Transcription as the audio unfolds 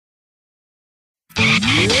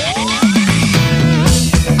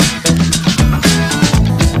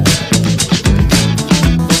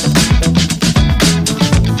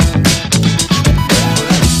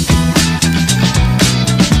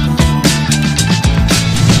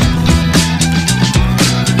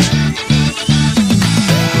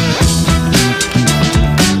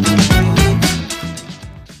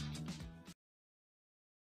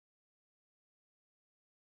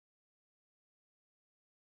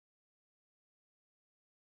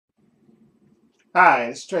Hi,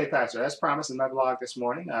 it's Trey Patcher. As promised in my vlog this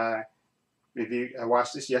morning, I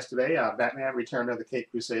watched this yesterday, Batman Return of the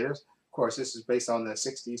Caped Crusaders. Of course, this is based on the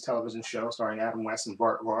 60s television show starring Adam West and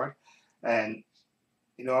Burt Ward. And,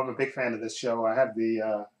 you know, I'm a big fan of this show. I have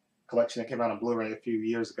the collection that came out on Blu-ray a few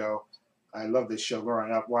years ago. I love this show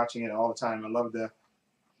growing up, watching it all the time. I love the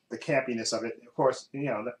campiness of it. Of course,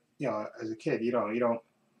 as a kid,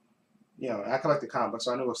 I collect the comic books,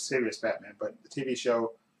 so I knew it was serious Batman. But the TV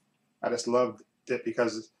show, I just loved it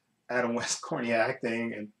because Adam West's corny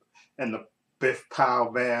acting and the Biff Pow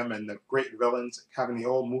Bam and the great villains, having the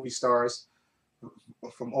old movie stars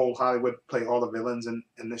from old Hollywood play all the villains in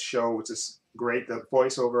this show, which is great. The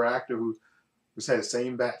voiceover actor who's had the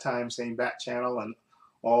same Bat Time, same Bat Channel, and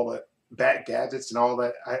all the Bat gadgets and all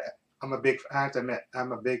that. I have to admit,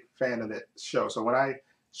 I'm a big fan of that show. So when I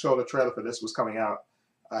saw the trailer for this was coming out,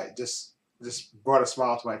 I just brought a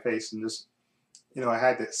smile to my face and just, I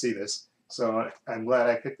had to see this. So I'm glad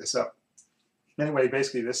I picked this up. Anyway,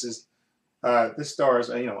 basically this stars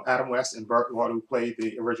Adam West and Burt Ward, who played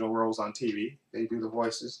the original roles on TV. They do the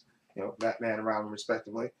voices, Batman and Robin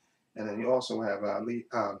respectively. And then you also have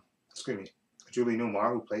Julie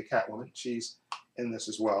Newmar, who played Catwoman. She's in this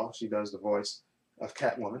as well. She does the voice of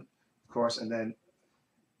Catwoman, of course. And then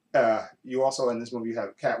you also in this movie you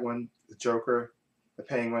have Catwoman, the Joker, the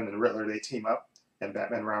Penguin, and the Riddler. They team up, and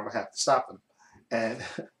Batman and Robin have to stop them. And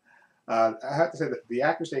I have to say that the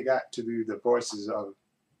actors they got to do the voices of,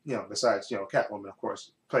 besides, Catwoman, of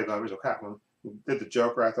course, played by the original Catwoman, who did the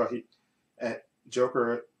Joker. I thought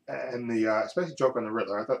Joker and especially Joker and the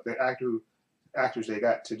Riddler, I thought the actors they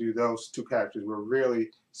got to do those two characters were really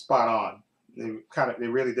spot on. They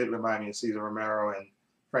really did remind me of Cesar Romero and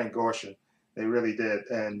Frank Gorshin. They really did.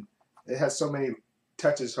 And it has so many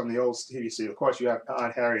touches from the old TV series. Of course, you have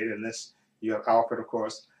Aunt Harriet in this. You have Alfred, of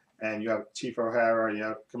course. And you have Chief O'Hara, you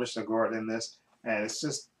have Commissioner Gordon in this, and it's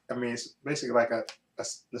just, it's basically like a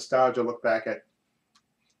nostalgia look back at,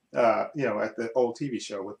 at the old TV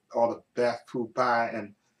show with all the Beth who buy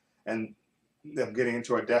and them getting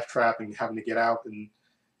into a death trap and having to get out, and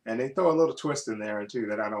they throw a little twist in there too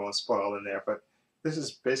that I don't want to spoil in there, but this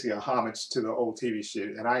is basically a homage to the old TV show,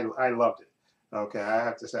 and I loved it. Okay, I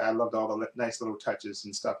have to say I loved all the nice little touches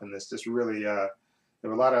and stuff in this. Just really. There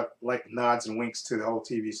were a lot of nods and winks to the whole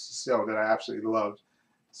TV show that I absolutely loved.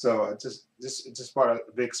 So it just brought a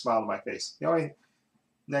big smile to my face. The only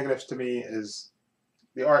negatives to me is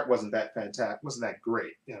the art wasn't that fantastic, wasn't that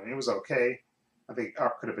great. It was okay. I think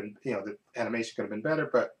art could have been, the animation could have been better,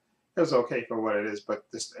 but it was okay for what it is. But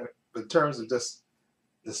in terms of just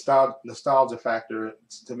nostalgia factor,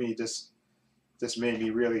 to me, just made me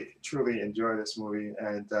really truly enjoy this movie,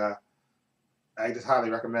 and I just highly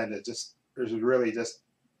recommend it.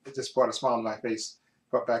 It just brought a smile on my face,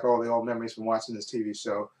 brought back all the old memories from watching this TV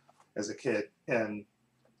show as a kid, and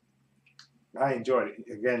I enjoyed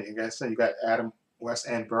it. Again, like I said, you got Adam West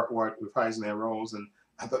and Burt Ward reprising their roles, and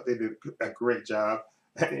I thought they did a great job.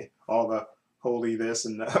 All the holy this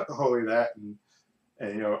and the holy that, and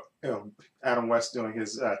Adam West doing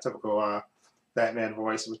his typical Batman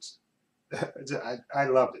voice, which I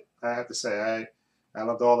loved it. I have to say, I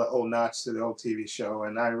loved all the old nods to the old TV show,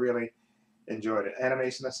 and I really enjoyed it.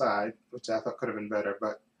 Animation aside, which I thought could have been better,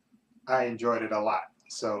 but I enjoyed it a lot.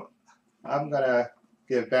 So I'm going to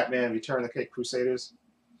give Batman Return of the Caped Crusaders,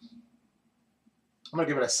 I'm going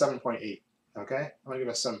to give it a 7.8. Okay? I'm going to give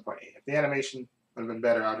it a 7.8. If the animation would have been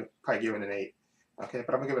better, I would probably give it an 8. Okay?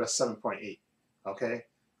 But I'm going to give it a 7.8. Okay?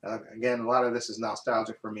 Again, a lot of this is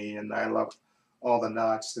nostalgic for me, and I love all the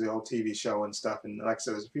nods to the old TV show and stuff. And like I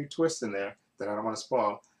said, there's a few twists in there that I don't want to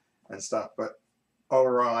spoil and stuff. But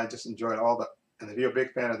overall, I just enjoyed all the. And if you're a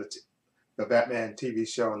big fan of the Batman TV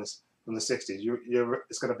show from the 60s,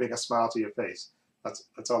 it's going to bring a smile to your face.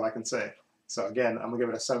 That's all I can say. So again, I'm going to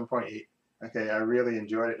give it a 7.8. Okay, I really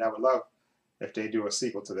enjoyed it, and I would love if they do a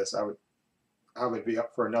sequel to this. I would be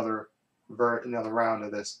up for another round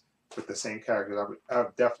of this with the same characters. I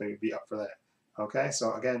would definitely be up for that. Okay,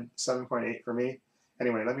 so again, 7.8 for me.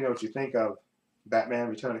 Anyway, let me know what you think of Batman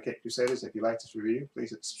Return of the Caped Crusaders. If you like this review,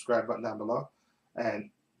 please hit the subscribe button down below. And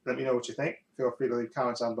let me know what you think. Feel free to leave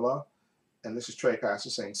comments down below. And this is Trey Pastor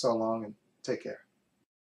saying so long and take care.